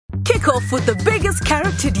Kick off with the biggest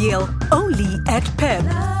character deal, only at Pep.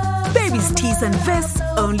 Babies' tees and vests,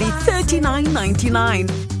 only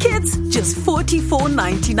 $39.99. Kids, just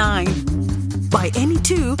 $44.99. Buy any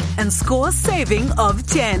two and score a saving of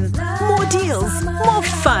 10. More deals, more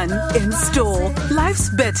fun in store. Life's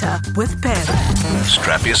better with Pep.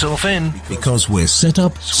 Strap yourself in, because we're set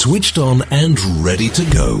up, switched on, and ready to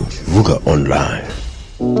go. VUCA Online.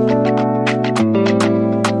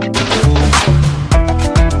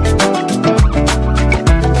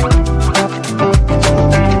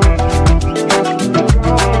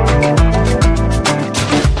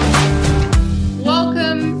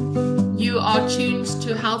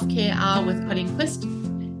 Healthcare Hour with Qvist.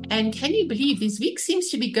 And can you believe this week seems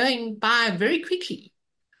to be going by very quickly?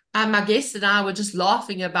 My guest and I were just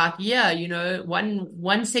laughing about,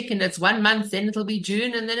 one second it's 1 month, then it'll be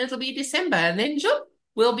June, and then it'll be December, and then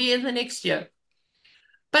we'll be in the next year.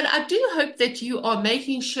 But I do hope that you are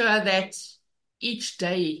making sure that each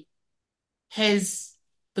day has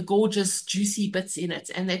the gorgeous, juicy bits in it,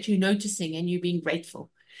 and that you're noticing and you're being grateful.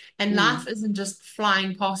 And life isn't just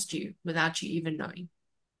flying past you without you even knowing.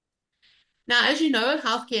 Now, as you know,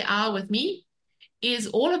 Healthcare Hour with me is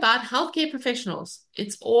all about healthcare professionals.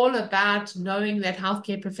 It's all about knowing that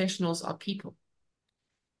healthcare professionals are people.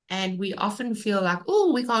 And we often feel like,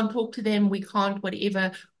 oh, we can't talk to them, we can't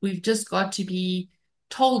whatever. We've just got to be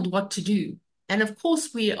told what to do. And of course,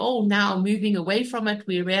 we're all now moving away from it.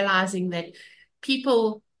 We're realizing that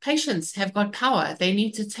patients have got power. They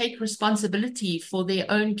need to take responsibility for their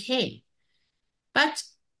own care. But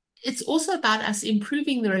it's also about us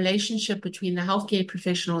improving the relationship between the healthcare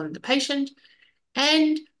professional and the patient,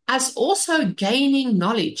 and us also gaining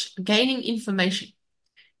knowledge, gaining information.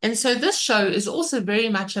 And so this show is also very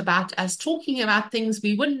much about us talking about things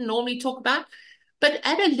we wouldn't normally talk about, but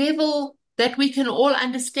at a level that we can all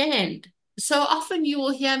understand. So often you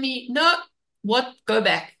will hear me, go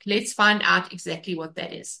back. Let's find out exactly what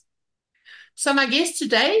that is. So my guest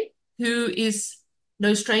today, who is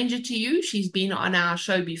no stranger to you, she's been on our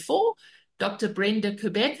show before, Dr. Brenda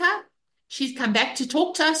Kubheka. She's come back to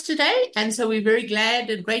talk to us today, and so we're very glad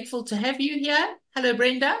and grateful to have you here. Hello,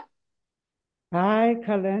 Brenda. Hi,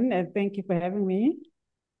 Colleen, and thank you for having me.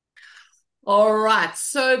 All right,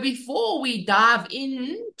 so before we dive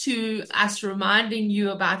into us reminding you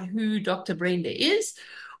about who Dr. Brenda is,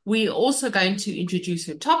 we're also going to introduce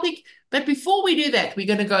her topic. But before we do that, we're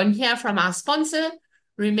going to go and hear from our sponsor.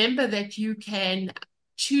 Remember that you can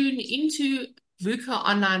tune into VUCA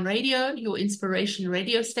Online Radio, your inspiration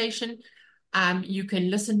radio station. You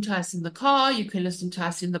can listen to us in the car. You can listen to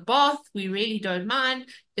us in the bath. We really don't mind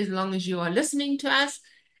as long as you are listening to us.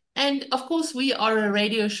 And of course, we are a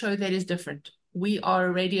radio show that is different. We are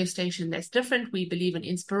a radio station that's different. We believe in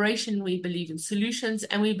inspiration. We believe in solutions,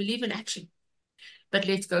 and we believe in action. But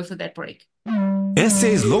let's go for that break.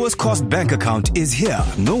 SA's lowest cost bank account is here.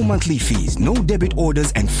 No monthly fees, no debit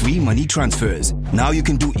orders, and free money transfers. Now you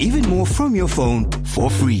can do even more from your phone for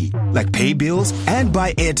free, like pay bills and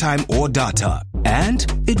buy airtime or data. And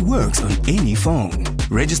it works on any phone.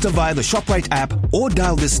 Register via the ShopRite app or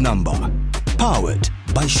dial this number. Powered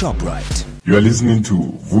by ShopRite. You are listening to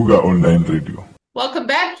VUCA Online Radio. Welcome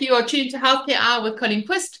back. You are tuned to Healthcare Hour with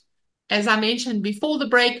Qvist. As I mentioned before the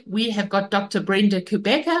break, we have got Dr. Brenda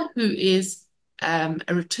Kubheka, who is a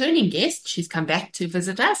returning guest. She's come back to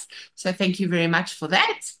visit us. So thank you very much for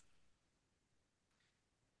that.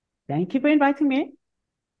 Thank you for inviting me.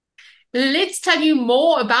 Let's tell you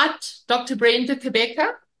more about Dr. Brenda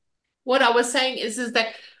Kubheka. What I was saying is that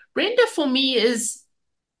Brenda, for me, is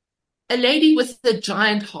a lady with a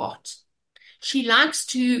giant heart. She likes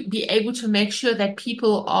to be able to make sure that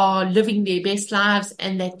people are living their best lives,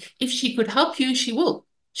 and that if she could help you, she will.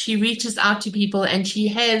 She reaches out to people, and she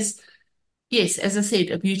has, yes, as I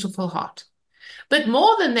said, a beautiful heart. But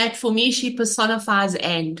more than that, for me, she personifies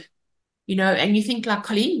and you think like,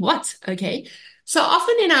 Colleen, what? Okay. So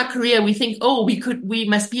often in our career, we think, we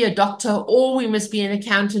must be a doctor, or we must be an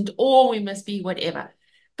accountant, or we must be whatever.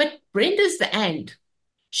 But Brenda's the and.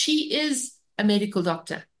 She is a medical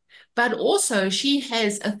doctor, but also she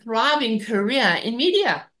has a thriving career in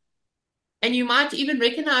media. And you might even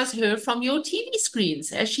recognize her from your TV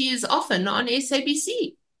screens, as she is often on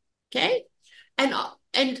SABC. Okay.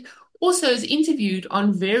 And also is interviewed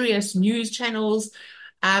on various news channels.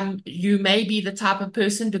 You may be the type of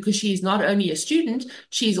person, because she's not only a student,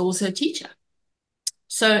 she's also a teacher.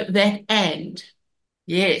 So that and,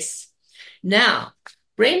 yes. Now,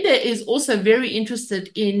 Brenda is also very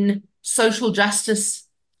interested in social justice,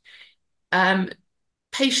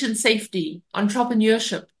 patient safety,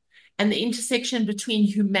 entrepreneurship, and the intersection between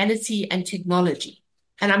humanity and technology.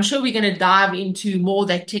 And I'm sure we're going to dive into more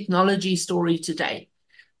that technology story today.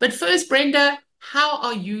 But first, Brenda, how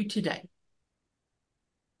are you today?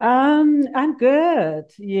 I'm good.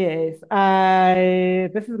 Yes,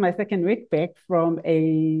 this is my second week back from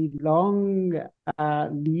a long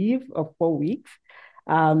leave of 4 weeks,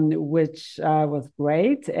 which was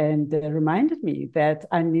great and reminded me that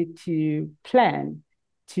I need to plan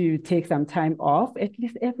to take some time off at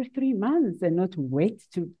least every 3 months and not wait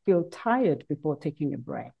to feel tired before taking a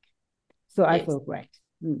break. So I Yes. feel great.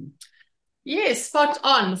 Yes, spot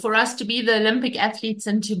on for us to be the Olympic athletes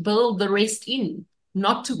and to build the rest in,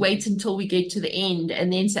 not to wait until we get to the end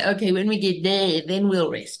and then say, okay, when we get there, then we'll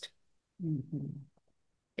rest. Mhm.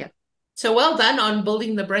 Yeah. So well done on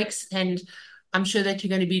building the breaks, and I'm sure that you're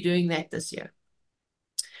going to be doing that this year.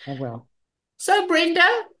 I will. So, Brenda,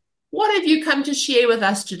 what have you come to share with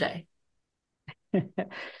us today?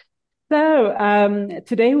 So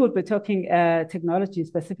today we'll be talking technology,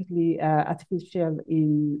 specifically artificial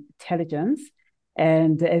intelligence.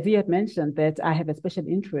 And as you had mentioned, that I have a special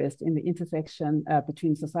interest in the intersection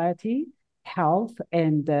between society, health,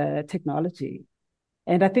 and technology.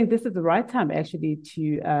 And I think this is the right time actually to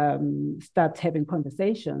start having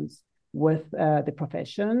conversations with the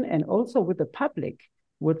profession and also with the public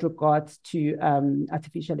with regards to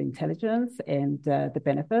artificial intelligence and the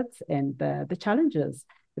benefits and the challenges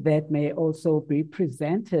that may also be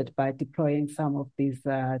presented by deploying some of these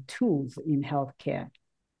tools in healthcare.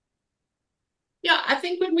 Yeah, I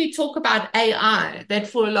think when we talk about AI, that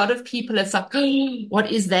for a lot of people, it's like, oh,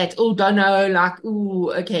 what is that? Oh, don't know. Like,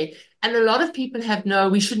 oh, okay. And a lot of people have, no,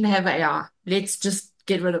 we shouldn't have AI. Let's just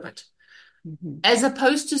get rid of it. Mm-hmm. As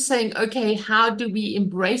opposed to saying, okay, how do we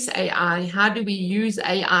embrace AI? How do we use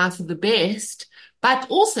AI for the best? But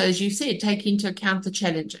also, as you said, take into account the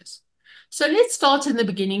challenges. So let's start in the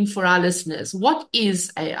beginning for our listeners. What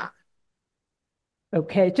is AI?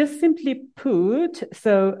 Okay, just simply put,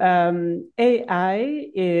 so AI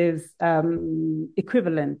is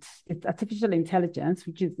equivalent, it's artificial intelligence,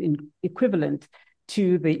 which is equivalent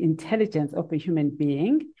to the intelligence of a human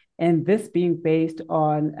being. And this being based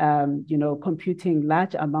on, computing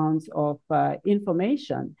large amounts of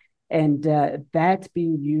information and that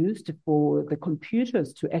being used for the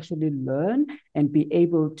computers to actually learn and be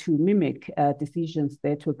able to mimic decisions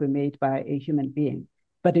that will be made by a human being.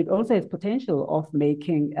 But it also has potential of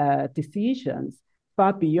making decisions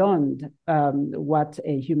far beyond what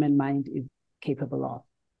a human mind is capable of.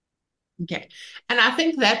 Okay. And I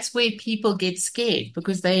think that's where people get scared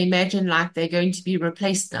because they imagine like they're going to be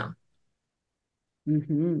replaced now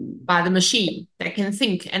by the machine that can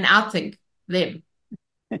think and outthink them.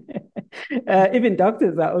 Even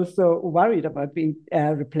doctors are also worried about being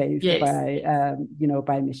replaced Yes.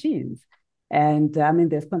 by machines. And I mean,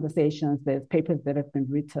 there's conversations, there's papers that have been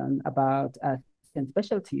written about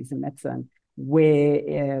specialties in medicine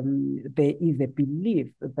where there is a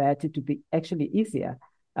belief that it would be actually easier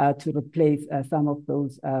to replace some of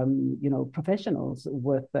those, professionals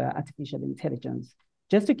with artificial intelligence.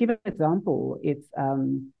 Just to give an example, it's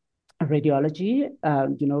radiology,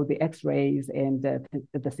 the X-rays and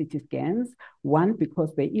the CT scans. One,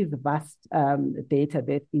 because there is vast data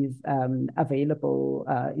that is available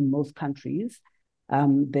in most countries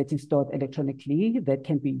that is stored electronically that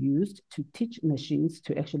can be used to teach machines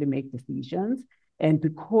to actually make decisions. And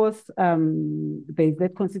because there's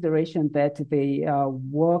that consideration that the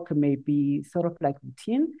work may be sort of like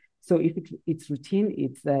routine, so if it's routine,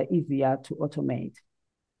 it's easier to automate.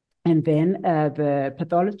 And then the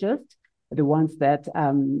pathologists, the ones that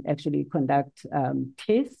actually conduct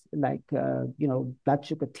tests like, blood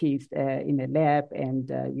sugar test in a lab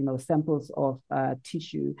and, samples of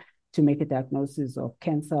tissue to make a diagnosis of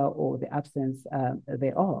cancer or the absence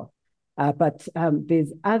thereof. But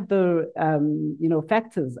there's other,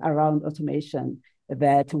 factors around automation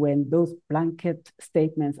that when those blanket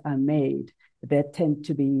statements are made, that tend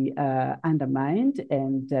to be undermined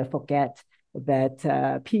and forget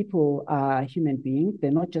that people are human beings.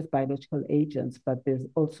 They're not just biological agents, but there's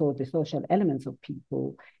also the social elements of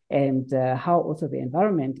people and how also the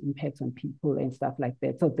environment impacts on people and stuff like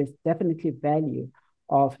that. So there's definitely value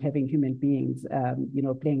of having human beings,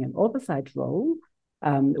 playing an oversight role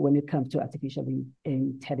when it comes to artificial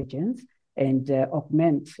intelligence and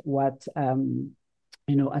augment what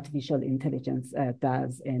artificial intelligence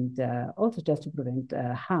does, and also just to prevent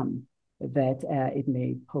harm that it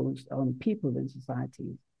may pose on people in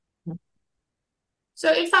society.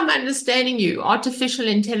 So if I'm understanding you, artificial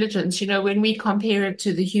intelligence, when we compare it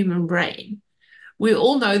to the human brain, we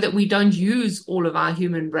all know that we don't use all of our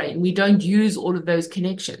human brain. We don't use all of those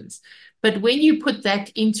connections. But when you put that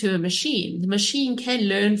into a machine, the machine can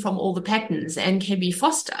learn from all the patterns and can be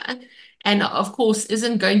faster. And of course,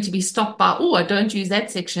 isn't going to be stopped by, oh, I don't use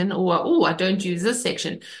that section, or, oh, I don't use this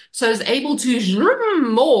section. So it's able to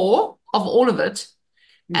more of all of it.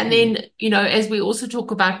 And then, as we also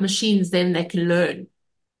talk about machines, then they can learn.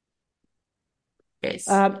 Yes.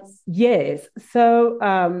 Yes. So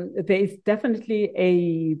there is definitely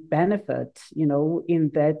a benefit,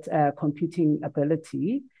 in that computing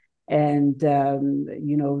ability and,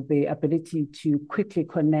 the ability to quickly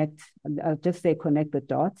connect the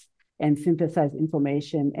dots and synthesize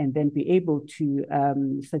information and then be able to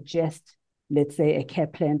suggest, let's say, a care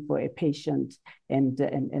plan for a patient and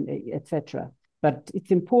et cetera. But it's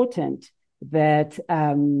important that,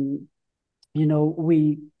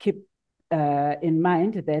 we keep in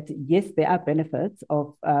mind that, yes, there are benefits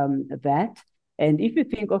of that. And if you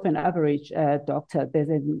think of an average doctor, there's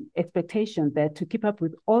an expectation that to keep up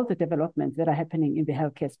with all the developments that are happening in the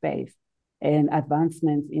healthcare space and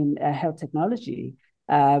advancements in health technology,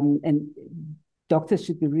 and doctors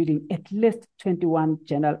should be reading at least 21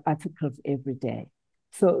 journal articles every day.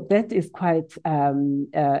 So that is quite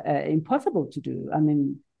impossible to do. I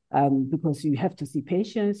mean, because you have to see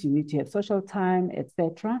patients, you need to have social time,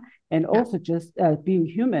 etc., and also just being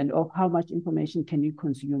human of how much information can you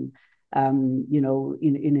consume,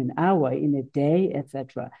 in an hour, in a day,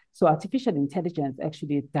 etc. So artificial intelligence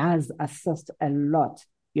actually does assist a lot,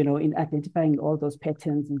 in identifying all those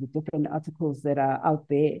patterns in the different articles that are out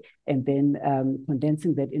there, and then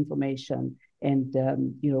condensing that information and,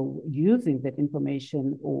 using that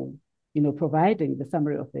information or providing the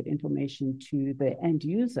summary of that information to the end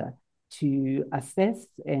user to assess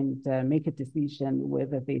and make a decision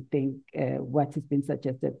whether they think what has been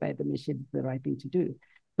suggested by the machine is the right thing to do.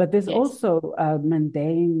 But there's also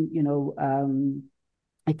mundane,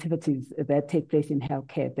 activities that take place in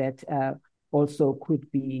healthcare that also could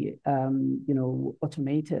be,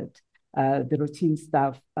 automated. The routine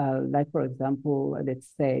stuff, like, for example, let's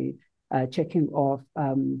say, checking of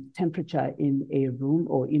temperature in a room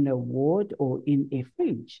or in a ward or in a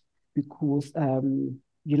fridge, because, the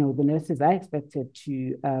nurses are expected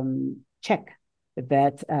to check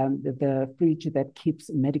that the fridge that keeps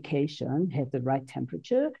medication has the right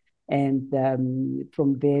temperature. And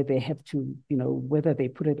from there, they have to, whether they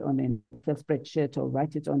put it on an Excel spreadsheet or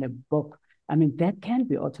write it on a book. I mean, that can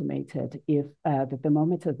be automated if the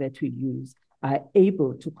thermometers that we use are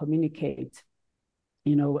able to communicate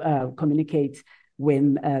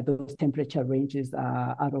when those temperature ranges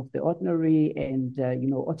are out of the ordinary, and,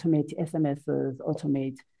 automate SMSs,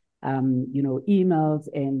 automate, emails,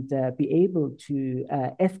 and be able to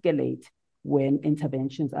escalate when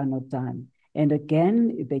interventions are not done. And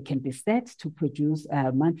again, they can be set to produce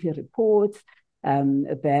monthly reports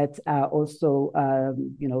that are also,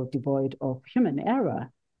 devoid of human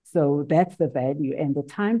error. So that's the value, and the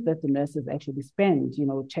time that the nurses actually spend,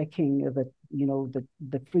 checking the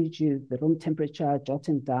fridges, the room temperature,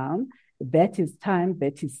 jotting down, that is time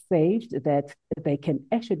that is saved that they can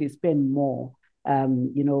actually spend more,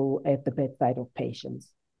 at the bedside of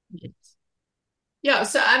patients. Yes. Yeah.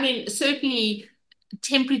 So, I mean, certainly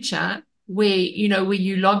temperature, where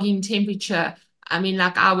you log in temperature. I mean,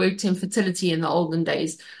 like, I worked in fertility in the olden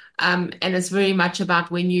days. And it's very much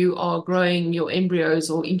about when you are growing your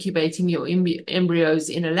embryos or incubating your embryos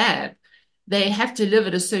in a lab, they have to live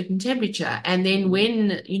at a certain temperature. And then when,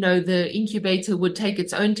 the incubator would take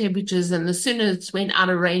its own temperatures, and as soon as it went out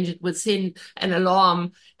of range, it would send an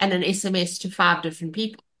alarm and an SMS to 5 different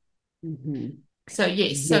people. Mm-hmm. So,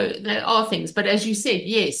 yes, so there are things. But as you said,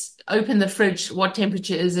 yes, open the fridge, what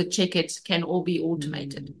temperature is it, check it, can all be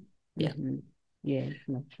automated. Mm-hmm. Yeah. Mm-hmm. Yeah,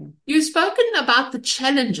 not true. You've spoken about the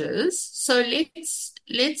challenges, so let's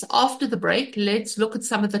after the break, let's look at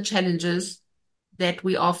some of the challenges that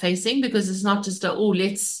we are facing, because it's not just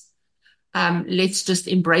let's just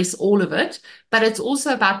embrace all of it, but it's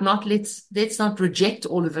also about let's not reject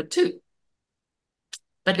all of it too.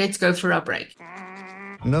 But let's go for our break.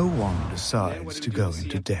 No one decides to go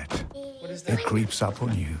into debt. It creeps up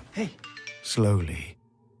on you. Slowly.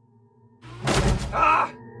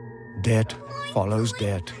 Debt follows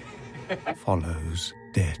debt, follows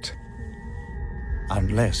debt.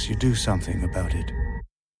 Unless you do something about it.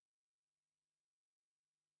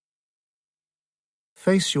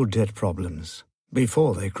 Face your debt problems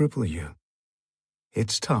before they cripple you.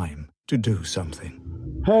 It's time to do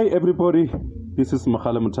something. Hey everybody, this is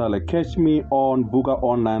Makhala Mutale. Catch me on Buga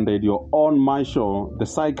Online Radio on my show, The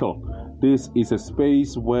Cycle. This is a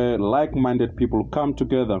space where like-minded people come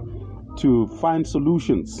together to find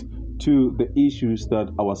solutions to the issues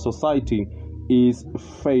that our society is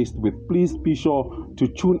faced with. Please be sure to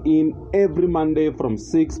tune in every Monday from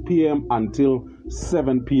 6 p.m. until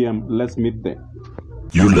 7 p.m. Let's meet there.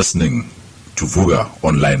 You're listening to Vuga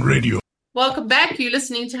Online Radio. Welcome back. You're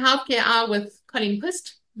listening to Healthcare Hour with Colleen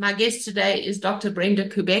Qvist. My guest today is Dr. Brenda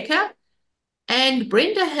Kubheka. And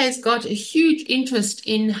Brenda has got a huge interest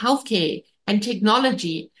in healthcare and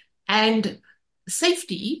technology and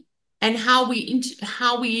safety and how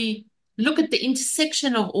we look at the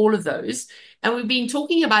intersection of all of those. And we've been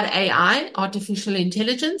talking about AI, artificial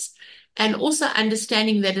intelligence, and also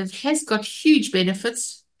understanding that it has got huge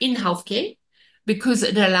benefits in healthcare because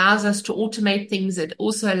it allows us to automate things. It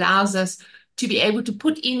also allows us to be able to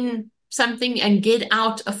put in something and get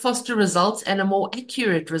out a faster result and a more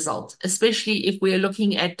accurate result, especially if we're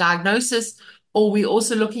looking at diagnosis or we're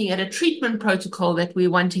also looking at a treatment protocol that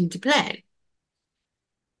we're wanting to plan.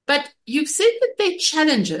 But you've said that there are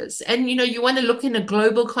challenges and, you want to look in a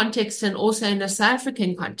global context and also in a South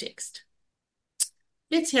African context.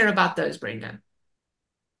 Let's hear about those, Brenda.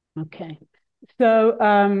 Okay.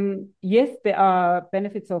 So, yes, there are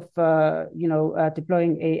benefits of,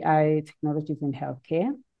 deploying AI technologies in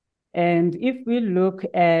healthcare. And if we look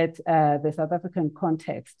at the South African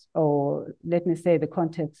context, or let me say the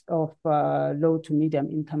context of low to medium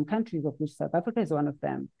income countries, of which South Africa is one of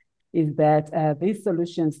them, is that these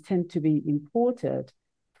solutions tend to be imported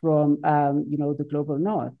from, the global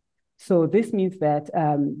north. So this means that,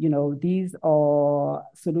 these are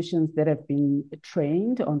solutions that have been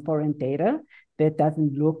trained on foreign data that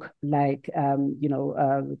doesn't look like,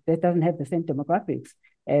 that doesn't have the same demographics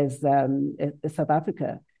as South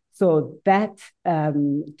Africa. So that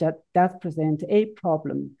does present a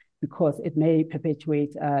problem because it may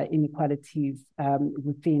perpetuate inequalities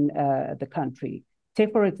within the country.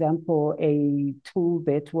 Take, for example, a tool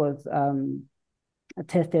that was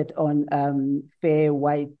tested on fair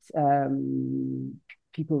white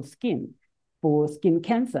people's skin for skin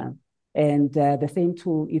cancer. And the same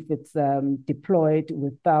tool, if it's deployed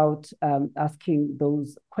without asking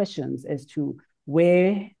those questions as to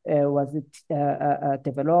where was it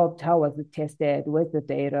developed, how was it tested, where's the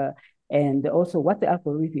data, and also what the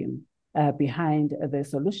algorithm behind the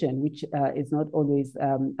solution, which is not always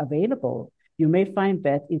available. You may find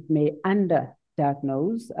that it may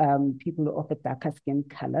underdiagnose people of a darker skin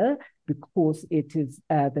color because it is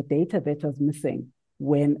the data that was missing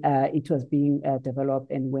when it was being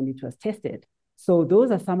developed and when it was tested. So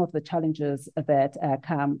those are some of the challenges that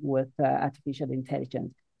come with artificial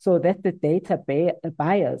intelligence. So that's the data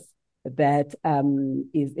bias that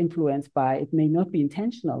is influenced by, it may not be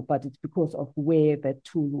intentional, but it's because of where the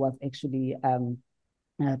tool was actually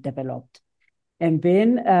developed. And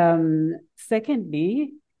then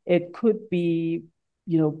secondly, it could be,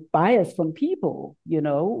 bias from people.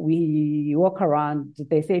 We walk around,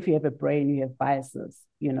 they say if you have a brain, you have biases,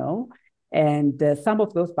 and some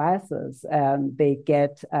of those biases, they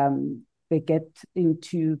get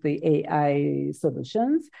into the AI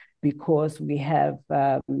solutions because we have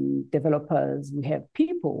developers, we have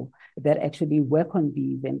people that actually work on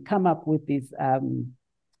these and come up with these,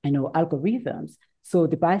 algorithms. So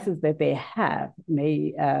the biases that they have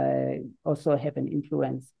may also have an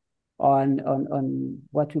influence on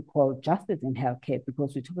what we call justice in healthcare,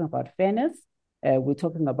 because we're talking about fairness, we're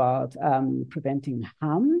talking about preventing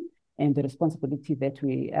harm, and the responsibility that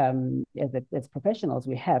we, as professionals,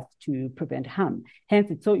 we have to prevent harm.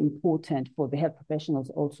 Hence, it's so important for the health professionals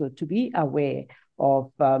also to be aware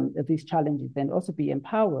of these challenges and also be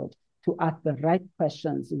empowered to ask the right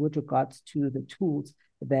questions with regards to the tools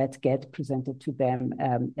that get presented to them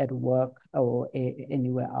at work or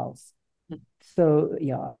anywhere else. So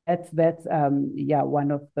yeah, that's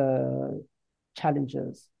one of the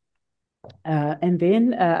challenges. And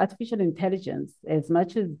then artificial intelligence, as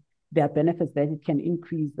much as there are benefits that it can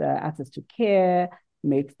increase access to care,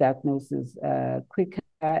 makes diagnosis quicker,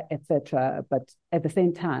 etc. But at the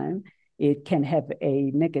same time, it can have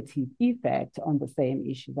a negative effect on the same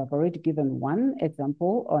issues. I've already given one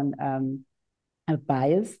example on a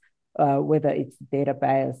bias, whether it's data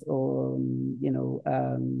bias or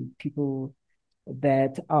people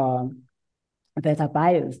that are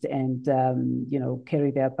biased and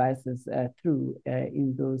carry their biases through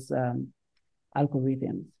in those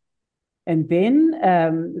algorithms. And then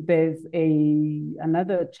there's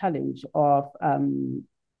another challenge of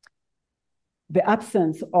the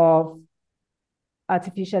absence of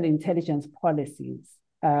artificial intelligence policies.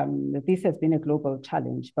 This has been a global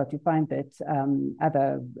challenge, but you find that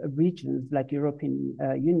other regions like European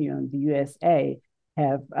Union, the USA,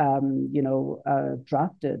 have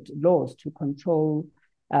drafted laws to control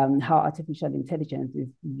how artificial intelligence is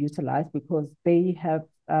utilized, because they have,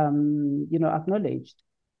 acknowledged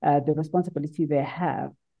the responsibility they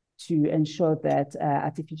have to ensure that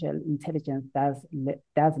artificial intelligence does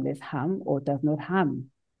less harm or does not harm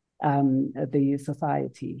the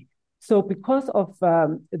society. So because of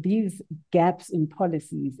these gaps in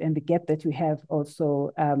policies and the gap that we have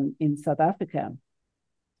also in South Africa,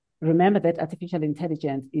 remember that artificial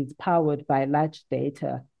intelligence is powered by large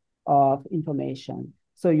data of information.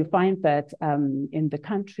 So you find that in the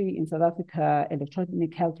country, in South Africa,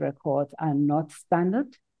 electronic health records are not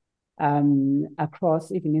standard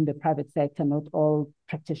across, even in the private sector. Not all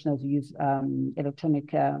practitioners use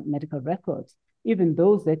electronic medical records. Even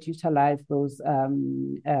those that utilize those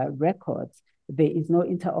records, there is no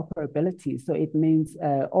interoperability. So it means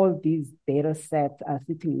all these data sets are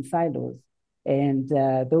sitting in silos, and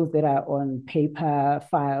those that are on paper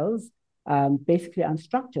files, basically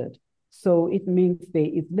unstructured. So it means there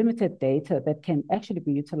is limited data that can actually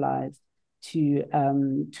be utilized to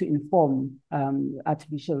inform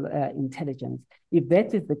artificial intelligence. If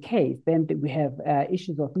that is the case, then we have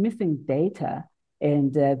issues of missing data,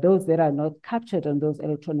 and those that are not captured on those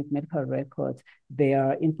electronic medical records,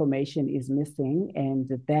 their information is missing, and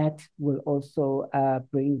that will also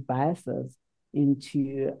bring biases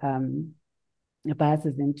into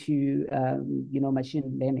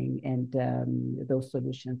machine learning and those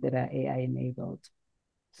solutions that are AI enabled.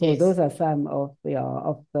 So yes, those are some of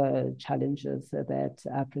the challenges that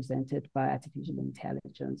are presented by artificial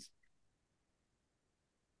intelligence.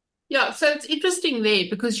 Yeah, so it's interesting there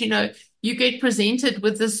because, you get presented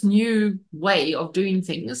with this new way of doing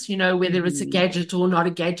things, whether it's a gadget or not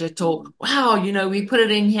a gadget, or, wow, we put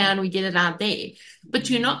it in here and we get it out there. But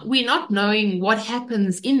we're not knowing what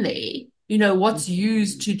happens in there, what's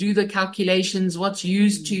used to do the calculations, what's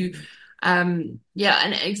used to, and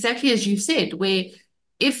exactly as you said, where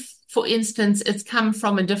if, for instance, it's come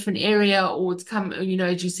from a different area, or it's come,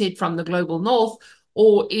 as you said, from the global north,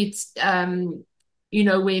 or it's,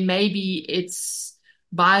 where maybe it's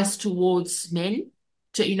biased towards men,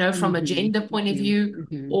 from a gender point of view,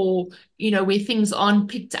 or, where things aren't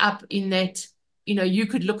picked up in that, you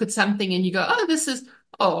could look at something and you go,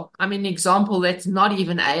 an example that's not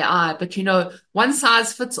even AI, but, one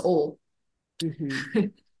size fits all.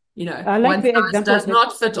 I like one the size example does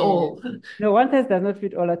not fit all. No, one size does not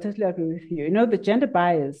fit all. I totally agree with you. The gender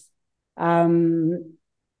bias,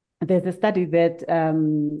 there's a study that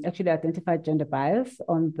actually identified gender bias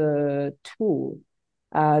on the tool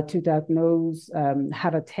to diagnose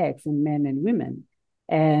heart attacks in men and women,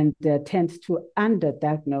 and tends to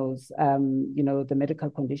underdiagnose, the medical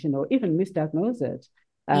condition, or even misdiagnose it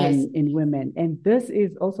in women. And this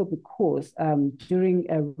is also because during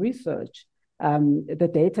research, the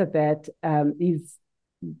data that is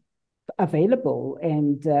available,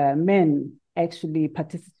 and men actually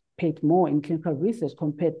participate more in clinical research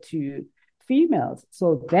compared to females.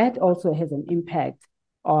 So that also has an impact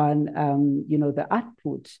on, the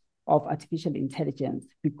output of artificial intelligence,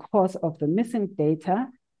 because of the missing data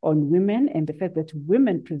on women and the fact that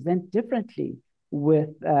women present differently with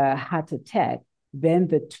heart attack. Then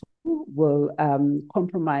the tool will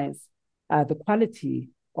compromise the quality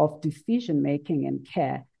of decision-making and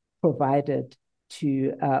care provided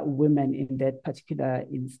to women in that particular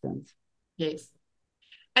instance. Yes.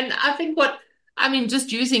 And I think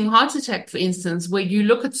just using heart attack, for instance, where you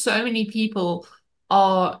look at so many people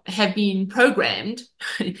have been programmed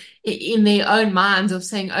in their own minds of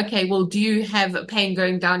saying, okay, well, do you have a pain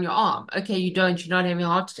going down your arm? Okay, you don't, you're not having a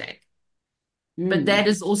heart attack. But that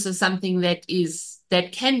is also something that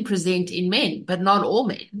can present in men, but not all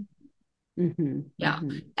men. And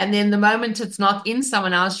then the moment it's not in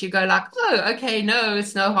someone else, you go like, oh, okay, no,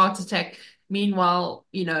 it's no heart attack. Meanwhile,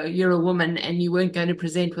 you're a woman and you weren't going to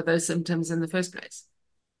present with those symptoms in the first place.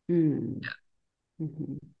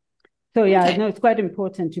 So it's quite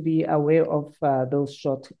important to be aware of those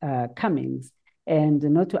shortcomings, and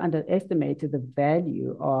not to underestimate the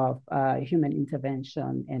value of human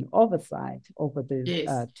intervention and oversight over these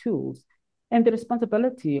tools, and the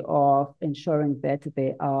responsibility of ensuring that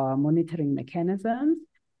there are monitoring mechanisms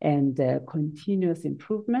and continuous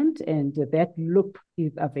improvement, and that loop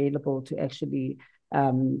is available to actually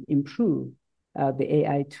improve the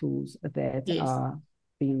AI tools that are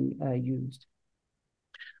being used.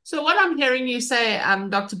 So what I'm hearing you say,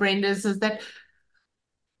 Dr. Brenda, is that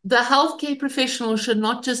the healthcare professional should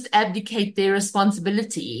not just abdicate their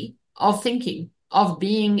responsibility of thinking, of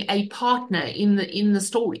being a partner in the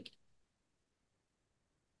story.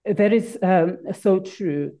 That is so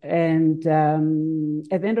true. And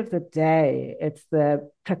at the end of the day, it's the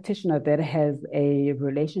practitioner that has a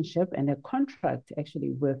relationship and a contract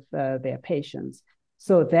actually with their patients.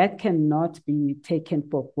 So that cannot be taken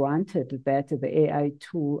for granted that the AI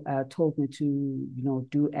tool told me to,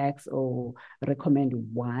 do X or recommend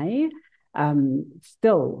Y.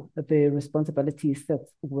 Still, the responsibility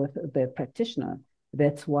sits with the practitioner.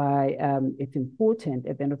 That's why it's important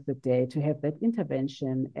at the end of the day to have that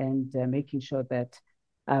intervention and making sure that,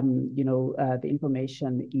 the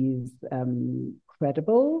information is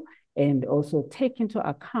credible and also take into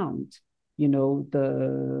account,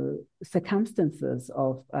 the circumstances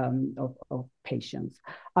of patients.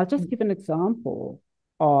 I'll just give an example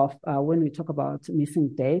of when we talk about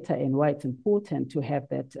missing data and why it's important to have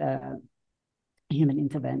that human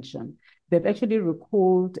intervention. They've actually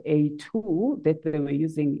recalled a tool that they were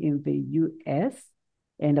using in the US,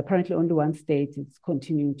 and apparently only one state is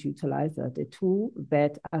continuing to utilize it, a tool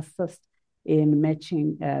that assists in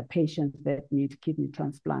matching patients that need kidney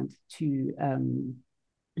transplant to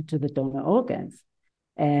the donor organs.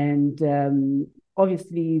 And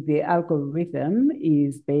obviously, the algorithm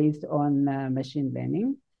is based on machine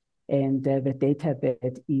learning and the data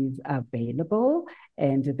that is available,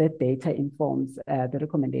 and that data informs the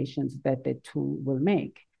recommendations that the tool will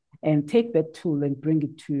make. And take that tool and bring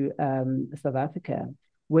it to South Africa,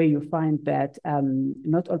 where you find that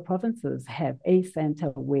not all provinces have a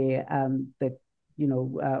center where the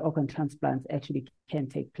organ transplants actually can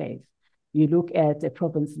take place. You look at a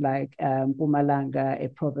province like Mpumalanga, a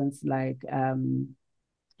province like the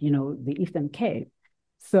Eastern Cape.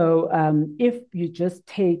 So if you just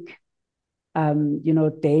take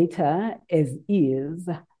data as is,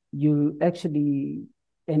 you actually,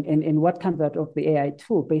 and what comes out of the AI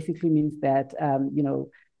tool basically means that,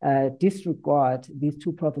 disregard these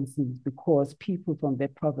two provinces because people from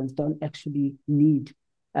that province don't actually need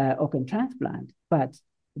organ transplant, but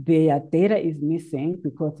their data is missing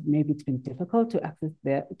because maybe it's been difficult to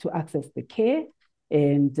access the care.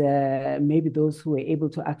 And maybe those who were able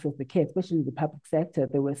to access the care, especially in the public sector,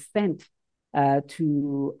 they were sent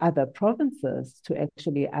to other provinces to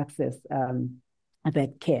actually access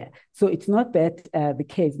that care. So it's not that the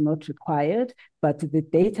care is not required, but the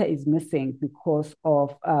data is missing because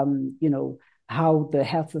of how the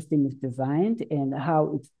health system is designed and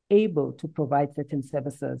how it's able to provide certain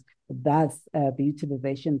services. Thus, the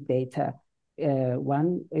utilization data,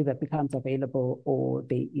 one, either becomes available or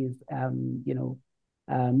there is,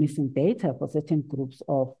 missing data for certain groups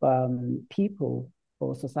of people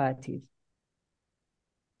or societies.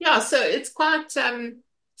 Yeah, so it's quite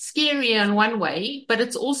scary in one way, but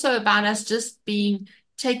it's also about us just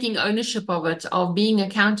taking ownership of it, of being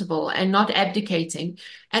accountable and not abdicating,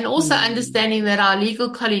 and also understanding that our legal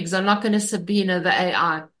colleagues are not going to subpoena the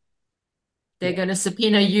AI. They're going to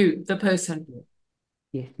subpoena you, the person.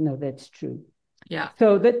 Yes, no, that's true. Yeah.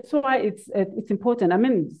 So that's why it's important. I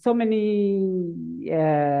mean, so many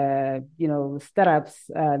startups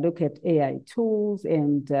look at AI tools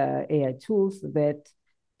and AI tools that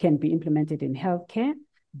can be implemented in healthcare,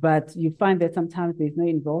 but you find that sometimes there's no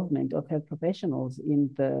involvement of health professionals in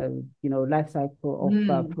the life cycle of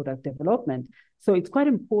product development. So it's quite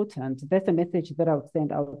important. That's a message that I would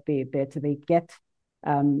send out there, that they get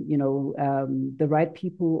the right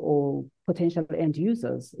people or potential end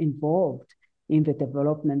users involved in the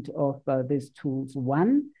development of these tools.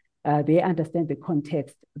 One, they understand the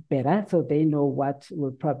context better, so they know what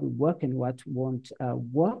will probably work and what won't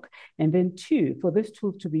work. And then two, for this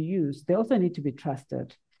tool to be used, they also need to be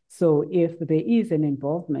trusted. So if there is an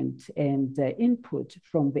involvement and input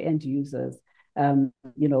from the end users,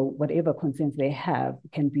 whatever concerns they have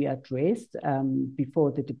can be addressed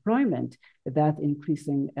before the deployment, that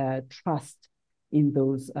increasing trust in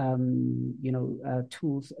those,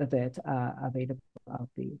 tools that are available out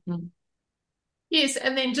there. Yes,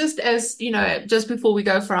 and then just before we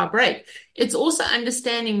go for our break, it's also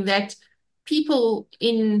understanding that people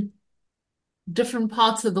in different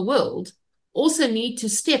parts of the world also need to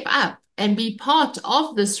step up and be part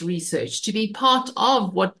of this research, to be part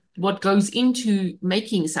of what goes into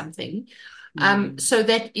making something, so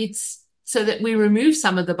that we remove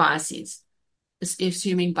some of the biases,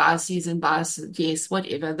 assuming biases and biases, yes,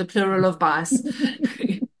 whatever, the plural of bias.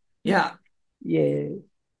 Yeah.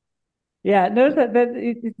 Yeah, no,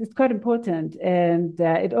 it's quite important. And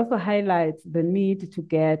it also highlights the need to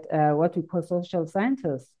get what we call social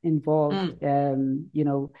scientists involved,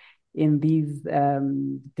 in these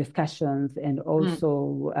discussions, and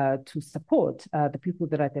also to support the people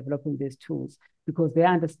that are developing these tools, because they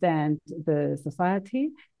understand the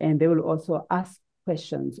society and they will also ask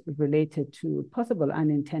questions related to possible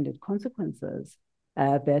unintended consequences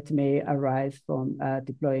that may arise from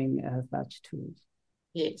deploying such tools.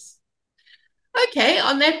 Yes. Okay,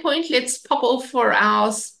 on that point, let's pop off for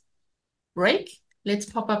our break. Let's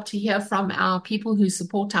pop up to hear from our people who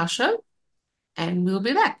support our show, and we'll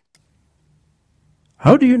be back.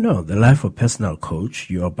 How do you know the life or personal coach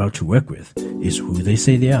you're about to work with is who they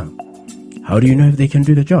say they are? How do you know if they can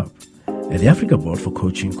do the job? At the Africa Board for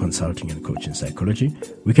Coaching, Consulting and Coaching Psychology,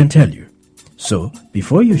 we can tell you. So,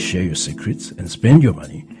 before you share your secrets and spend your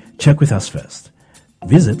money, check with us first.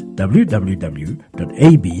 Visit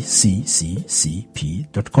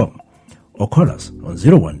www.abccccp.com or call us on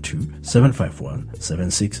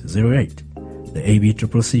 012-751-7608. The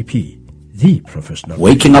ABCCP, the professional.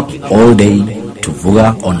 Waking up all day to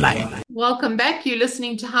Vuga Online. Welcome back. You're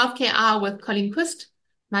listening to Healthcare Hour with Colleen Qvist.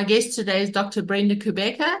 My guest today is Dr. Brenda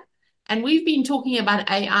Kubheka, and we've been talking about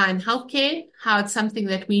AI in healthcare, how it's something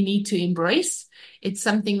that we need to embrace. It's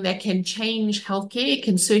something that can change healthcare. It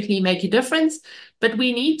can certainly make a difference, but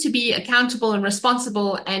we need to be accountable and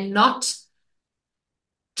responsible and not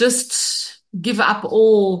just give up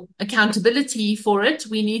all accountability for it.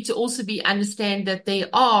 We need to also understand that there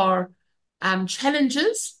are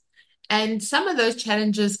challenges, and some of those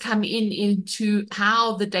challenges come into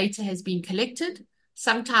how the data has been collected.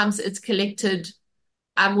 Sometimes it's collected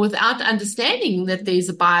without understanding that there's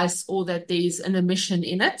a bias or that there's an omission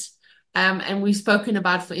in it. And we've spoken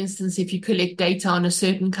about, for instance, if you collect data on a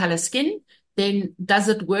certain color skin, then does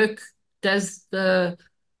it work? Does the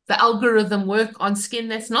algorithm work on skin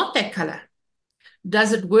that's not that color?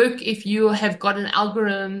 Does it work if you have got an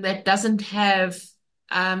algorithm that doesn't have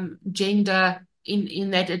gender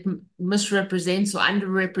in that it misrepresents or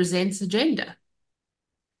underrepresents a gender?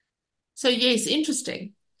 So yes,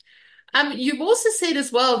 interesting. You've also said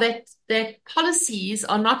as well that policies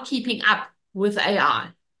are not keeping up with AI.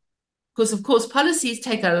 Because, of course, policies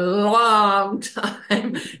take a long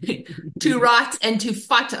time to write and to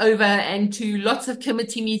fight over, and to lots of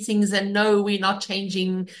committee meetings, and no, we're not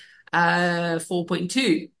changing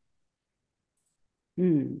 4.2.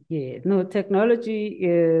 Yeah, no, technology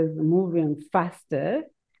is moving faster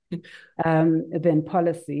than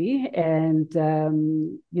policy, and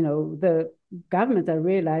the governments are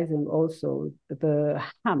realizing also the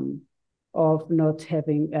harm of not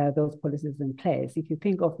having those policies in place. If you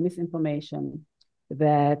think of misinformation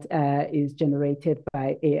that is generated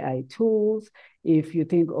by AI tools, if you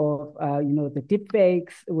think of the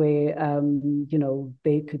deepfakes where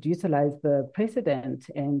they could utilize the president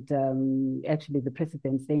and actually the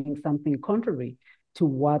president saying something contrary to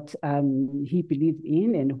what he believes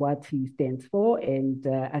in and what he stands for, and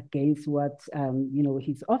against what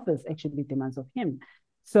his office actually demands of him.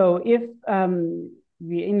 So if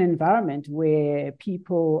we're in an environment where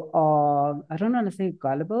people are, I don't want to say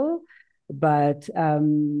gullible, but they're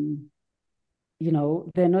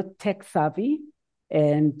not tech savvy,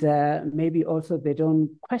 and maybe also they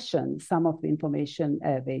don't question some of the information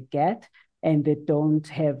they get, and they don't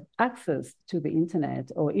have access to the internet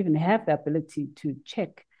or even have the ability to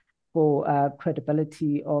check for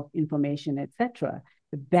credibility of information, etc.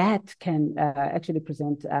 That can actually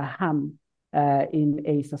present harm in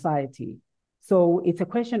a society. So it's a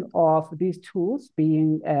question of these tools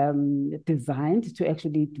being designed to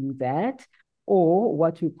actually do that, or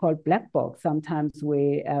what we call black box, sometimes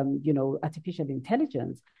where, artificial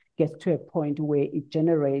intelligence gets to a point where it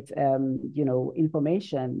generates,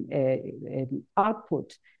 information, an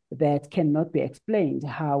output that cannot be explained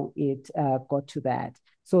how it got to that.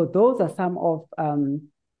 So those are some of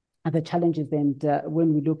the challenges. And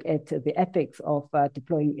when we look at the ethics of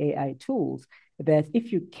deploying AI tools, that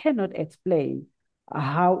if you cannot explain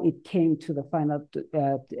how it came to the final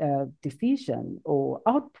decision or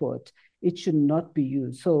output, it should not be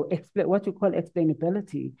used. So what we call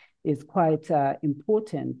explainability is quite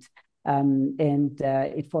important, and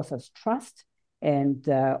it fosters trust and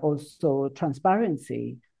also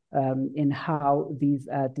transparency in how these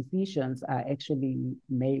decisions are actually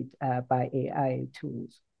made by AI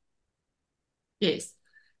tools. Yes.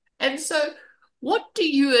 And so what do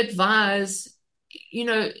you advise?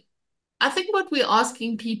 I think what we're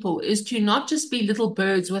asking people is to not just be little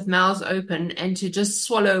birds with mouths open and to just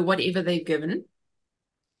swallow whatever they're given.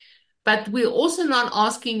 But we're also not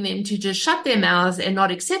asking them to just shut their mouths and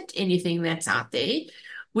not accept anything that's out there.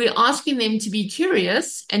 We're asking them to be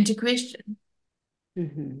curious and to question.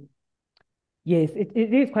 Mm-hmm. Yes, it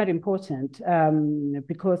is quite important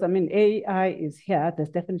because, AI is here. There's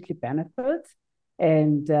definitely benefits.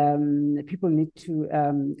 And people need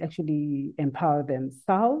to actually empower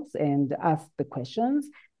themselves and ask the questions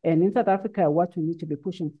And in South Africa, what we need to be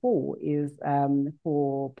pushing for is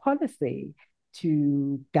for policy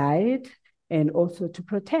to guide and also to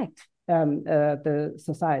protect the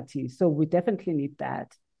society. So we definitely need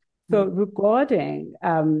that. So regarding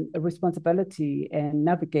responsibility and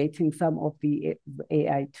navigating some of the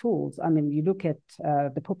AI tools, I mean, you look at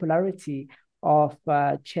the popularity of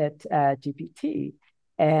Chat GPT,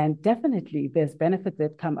 and definitely there's benefits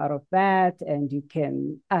that come out of that, and you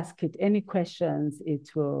can ask it any questions,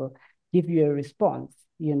 it will give you a response,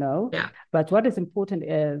 you know? Yeah. But what is important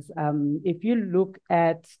is if you look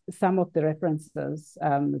at some of the references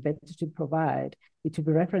that it should provide, it should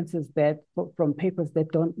be references that from papers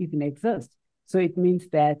that don't even exist. So it means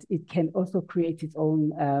that it can also create its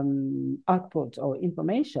own output or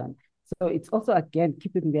information. So it's also, again,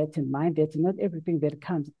 keeping that in mind that not everything that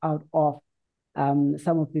comes out of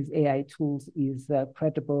some of these AI tools is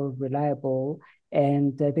credible, reliable,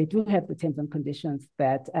 and they do have the terms and conditions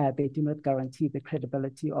that they do not guarantee the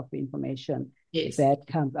credibility of the information that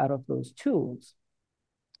comes out of those tools.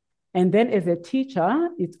 And then as a teacher,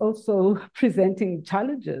 it's also presenting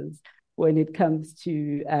challenges when it comes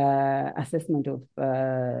to assessment of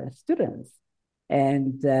students,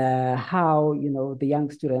 and how, you know, the young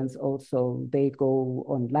students also, they go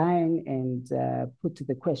online and put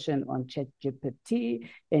the question on ChatGPT,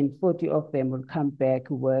 and 40 of them will come back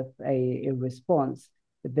with a response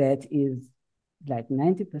that is like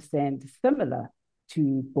 90% similar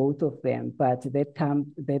to both of them, but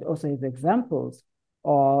that also has examples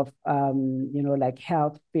of, you know, like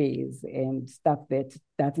health fairs and stuff that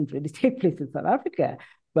doesn't really take place in South Africa,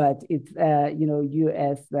 but it's, you know,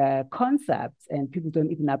 US concepts, and people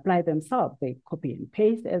don't even apply themselves. They copy and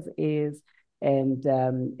paste as is, and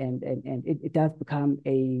it does become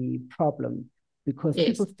a problem because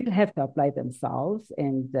people still have to apply themselves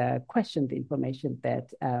and question the information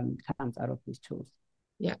that comes out of these tools.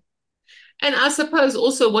 Yeah. And I suppose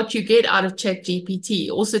also what you get out of ChatGPT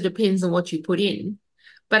also depends on what you put in.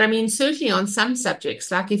 But I mean, certainly on some subjects,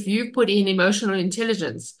 like if you put in emotional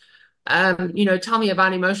intelligence, you know, tell me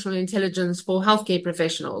about emotional intelligence for healthcare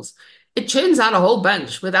professionals, it churns out a whole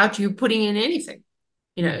bunch without you putting in anything,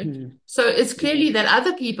 you know. So it's clearly that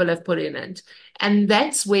other people have put in it. And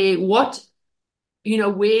that's where what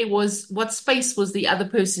space was the other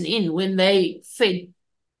person in when they fed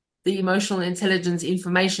the emotional intelligence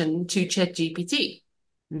information to ChatGPT.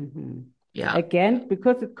 Yeah. Again,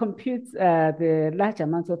 because it computes the large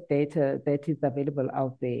amounts of data that is available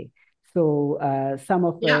out there. So some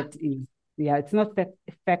of it is, it's not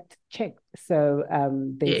fact checked. So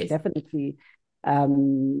there's definitely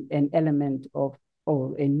an element of,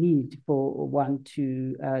 or a need for one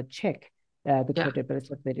to check the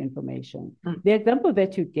credibility of that information. The example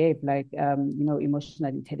that you gave, like, you know, emotional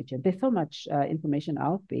intelligence, there's so much information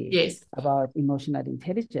out there about emotional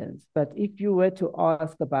intelligence. But if you were to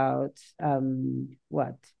ask about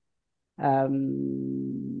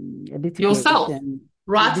yourself,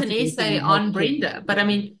 write an essay on Brenda. But I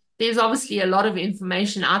mean, there's obviously a lot of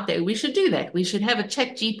information out there. We should do that. We should have a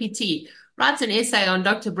Chat GPT, write an essay on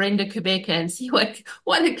Dr. Brenda Kubheka and see what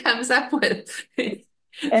it comes up with.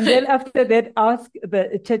 And then after that, ask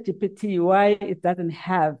the ChatGPT why it doesn't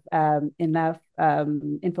have enough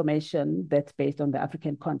information that's based on the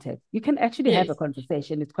African context. You can actually have a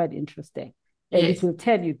conversation. It's quite interesting. And it will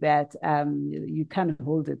tell you that you can't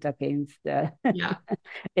hold it against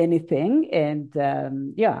anything. And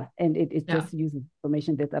and it just uses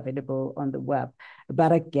information that's available on the web.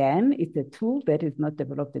 But again, it's a tool that is not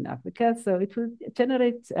developed in Africa. So it will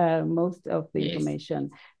generate most of the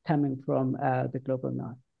information coming from the global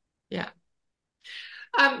north. Yeah.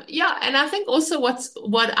 And I think also what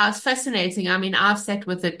is fascinating, I mean, I've sat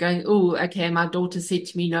with it going, oh, okay, my daughter said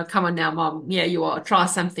to me, no, come on now, Mom, yeah, you are, try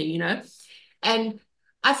something, you know. And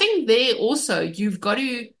I think there also you've got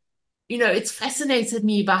to, you know, it's fascinated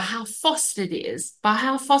me by how fast it is, by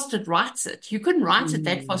how fast it writes it. You couldn't write it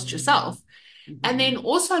that fast yourself. And then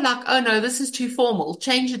also like, oh no, this is too formal,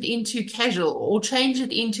 change it into casual, or change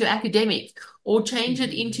it into academic, or change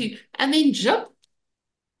it into, and then jump,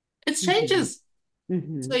 it changes.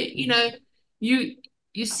 So, you know, you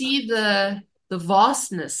see the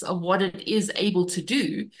vastness of what it is able to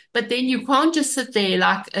do, but then you can't just sit there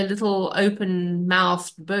like a little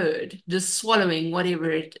open-mouthed bird, just swallowing whatever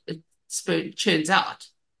it churns out.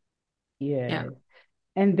 Yeah.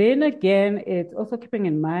 And then again, it's also keeping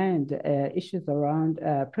in mind issues around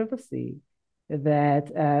privacy,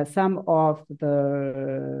 that some of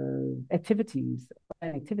the activities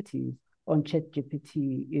on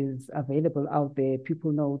ChatGPT is available out there.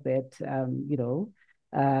 People know that, you know,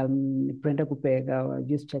 Brenda Kubheka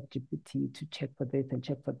used ChatGPT to check for this and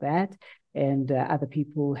check for that. And other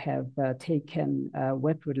people have taken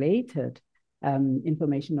work-related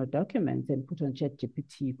information or documents and put on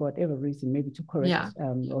ChatGPT for whatever reason, maybe to correct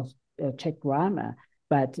or check grammar.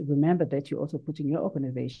 But remember that you're also putting your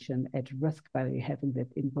organization at risk by having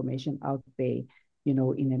that information out there, in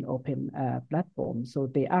an open platform. So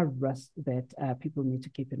there are risks that people need to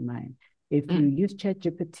keep in mind. If you use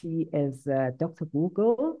ChatGPT as Dr.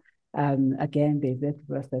 Google, again, there's that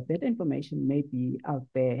risk that information may be out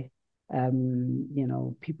there.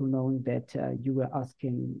 People knowing that you were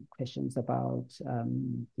asking questions about,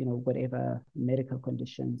 whatever medical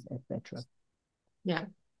conditions, etc. Yeah.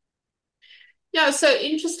 Yeah, so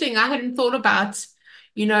interesting. I hadn't thought about,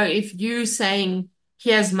 if you saying,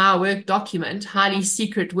 here's my work document, highly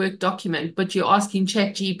secret work document, but you're asking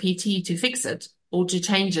ChatGPT to fix it or to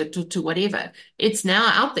change it to whatever. It's now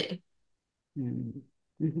out there.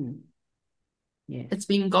 Mm-hmm. Yes. It's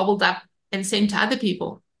being gobbled up and sent to other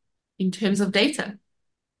people in terms of data.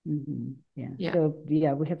 Mm-hmm. Yeah. So, we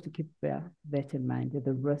have to keep that in mind,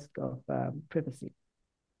 the risk of privacy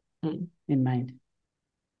in mind.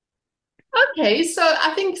 Okay, so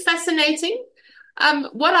I think fascinating.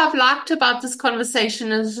 What I've liked about this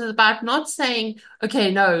conversation is about not saying,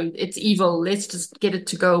 okay, no, it's evil. Let's just get it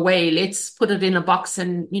to go away. Let's put it in a box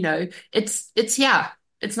and, it's here.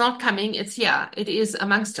 It's not coming. It's here. It is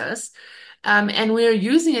amongst us. And we're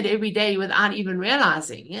using it every day without even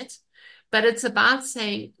realizing it. But it's about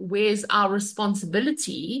saying, where's our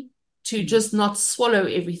responsibility to just not swallow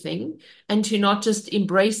everything and to not just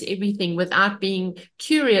embrace everything without being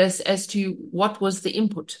curious as to what was the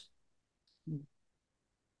input.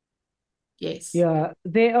 Yes. Yeah,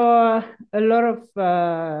 there are a lot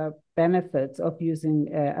of benefits of using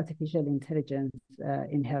artificial intelligence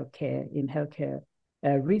in healthcare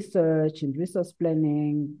research, in resource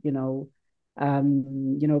planning,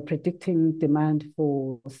 predicting demand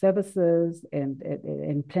for services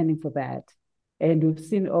and planning for that. And we've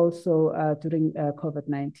seen also during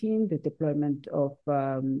COVID-19, the deployment of,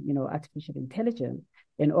 artificial intelligence.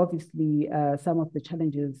 And obviously, some of the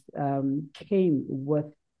challenges came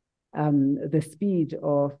with the speed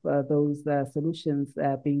of those solutions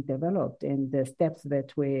being developed and the steps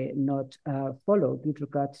that were not followed with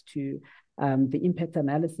regards to the impact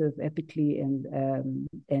analysis ethically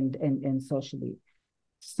and socially.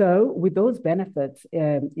 So with those benefits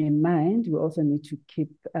in mind, we also need to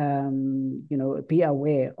keep, be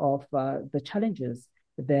aware of the challenges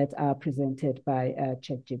that are presented by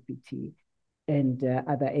ChatGPT and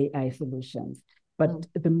other AI solutions. But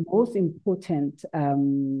the most important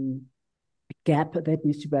gap that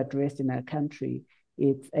needs to be addressed in our country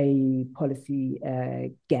is a policy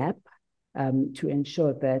gap to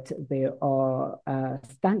ensure that there are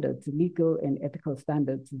standards, legal and ethical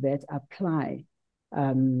standards that apply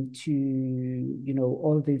to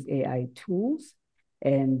all these AI tools,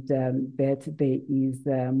 and that there is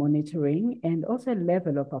monitoring and also a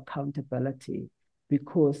level of accountability.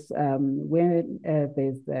 Because when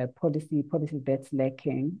there's a policy that's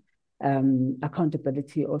lacking,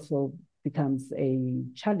 accountability also becomes a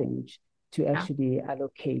challenge to actually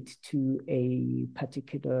allocate to a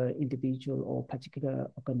particular individual or particular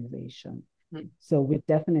organization. So we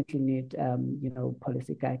definitely need,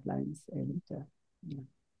 policy guidelines and.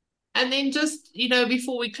 And then just,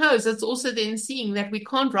 before we close, it's also then seeing that we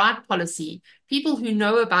can't write policy. People who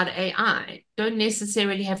know about AI don't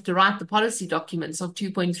necessarily have to write the policy documents of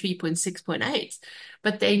 2.3.6.8,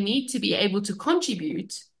 but they need to be able to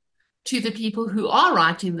contribute to the people who are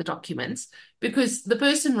writing the documents, because the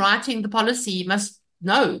person writing the policy must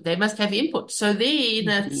know, they must have input. So there in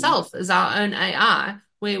itself is our own AI,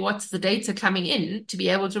 where what's the data coming in to be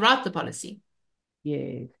able to write the policy.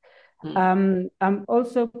 Yes. I'm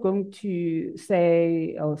also going to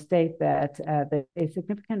say or state that there's a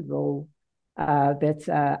significant role that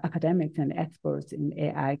academics and experts in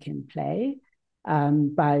AI can play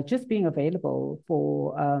by just being available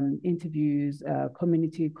for interviews,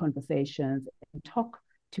 community conversations, and talk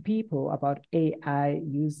to people about AI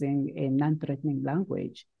using a non-threatening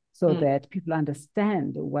language so that people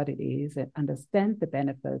understand what it is and understand the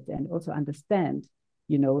benefits and also understand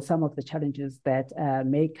some of the challenges that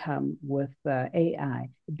may come with AI.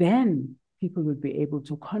 Then people will be able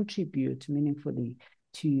to contribute meaningfully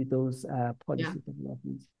to those policy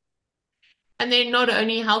developments. And then not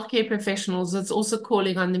only healthcare professionals, it's also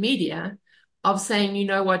calling on the media of saying,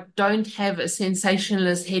 don't have a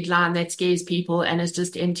sensationalist headline that scares people and is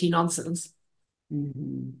just empty nonsense.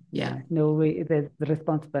 No, there's the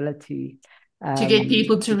responsibility to get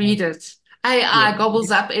people to read it. AI gobbles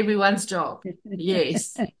up everyone's job.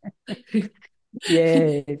 Yes.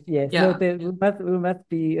 Yes. Yeah. So we must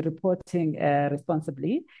be reporting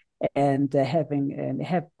responsibly and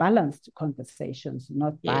have balanced conversations,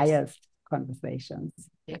 not biased conversations.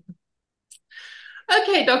 Yeah.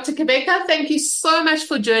 Okay, Dr. Kubheka, thank you so much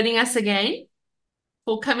for joining us again,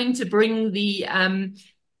 for coming to bring the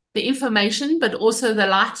information, but also the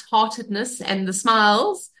lightheartedness and the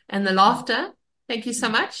smiles and the laughter. Thank you so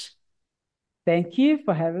much. Thank you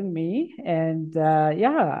for having me. And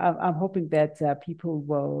I'm hoping that people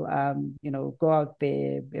will, go out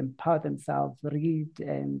there, empower themselves, read,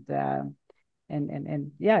 and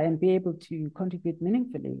be able to contribute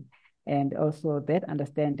meaningfully. And also that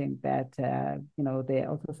understanding that, there are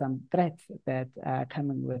also some threats that are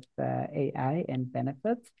coming with AI and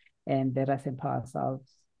benefits, and let us empower ourselves,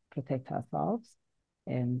 protect ourselves,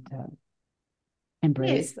 and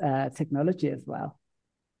embrace technology as well.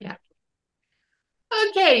 Yeah.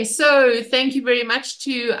 Okay, so thank you very much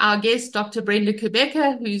to our guest, Dr. Brenda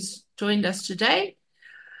Kubheka, who's joined us today.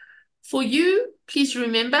 For you, please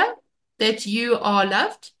remember that you are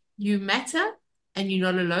loved, you matter, and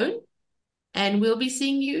you're not alone. And we'll be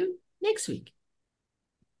seeing you next week.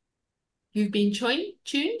 You've been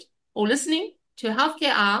tuned or listening to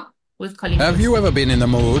Healthcare Hour with Colleen. Have you ever been in the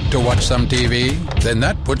mood to watch some TV? Then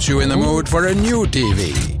that puts you in the mood for a new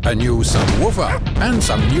TV, a new subwoofer, and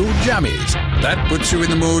some new jammies. That puts you in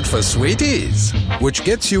the mood for sweeties, which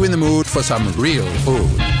gets you in the mood for some real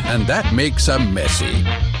food. And that makes them messy.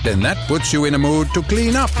 Then that puts you in a mood to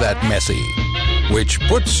clean up that messy, which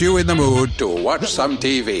puts you in the mood to watch some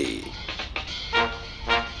TV.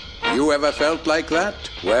 You ever felt like that?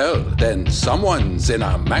 Well, then someone's in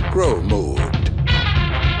a macro mood.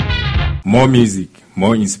 More music,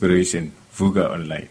 more inspiration. Vuga Online.